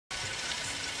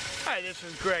Hi, this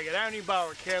is Greg at Arnie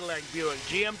Bauer, Cadillac, Buick,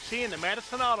 GMC in the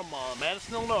Madison Auto Mall,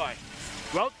 Madison, Illinois,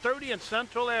 Route 30 and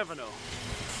Central Avenue.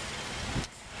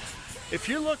 If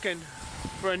you're looking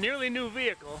for a nearly new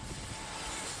vehicle,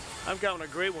 I've got a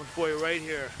great one for you right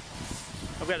here.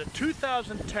 I've got a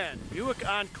 2010 Buick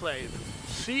Enclave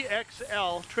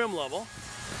CXL trim level,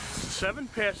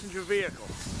 7-passenger vehicle,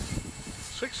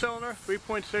 6-cylinder,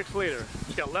 3.6 liter.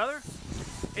 It's got leather,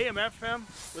 AM/FM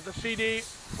with a CD,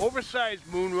 oversized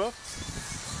moonroof.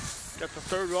 Got the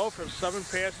third row for 7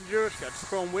 passengers. Got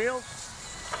chrome wheels.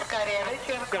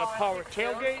 It's got a power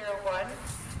tailgate.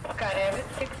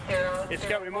 It's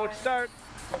got remote start.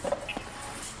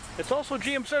 It's also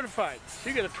GM certified. So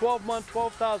you get a 12-month,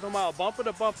 12,000-mile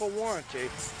bumper-to-bumper warranty,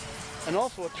 and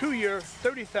also a 2-year,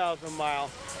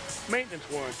 30,000-mile maintenance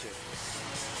warranty.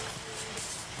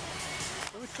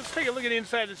 Let's take a look at the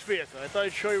inside of this vehicle. I thought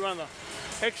I'd show you around the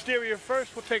exterior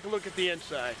first. We'll take a look at the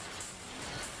inside.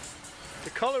 The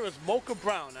color is mocha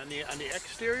brown on the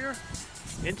exterior.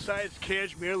 Inside is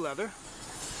cashmere leather.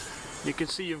 You can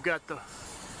see you've got the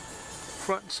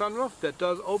front sunroof that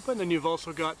does open, and you've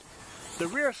also got the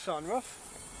rear sunroof,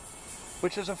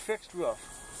 which is a fixed roof.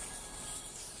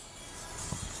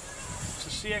 It's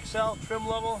a CXL trim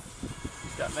level.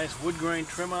 It's got nice wood grain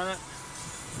trim on it.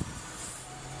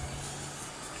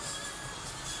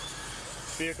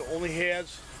 This vehicle only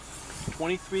has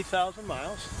 23,000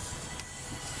 miles.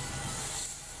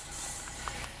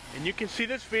 And you can see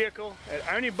this vehicle at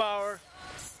Arnie Bauer,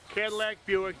 Cadillac,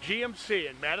 Buick, GMC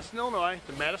in Madison, Illinois,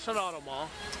 the Madison Auto Mall.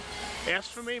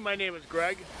 Ask for me. My name is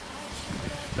Greg.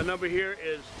 The number here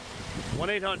is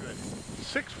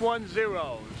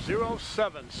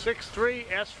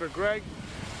 1-800-610-0763. Ask for Greg.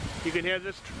 You can have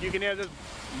this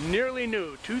nearly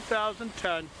new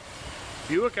 2010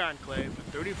 Buick Enclave for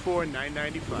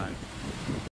 $34,995.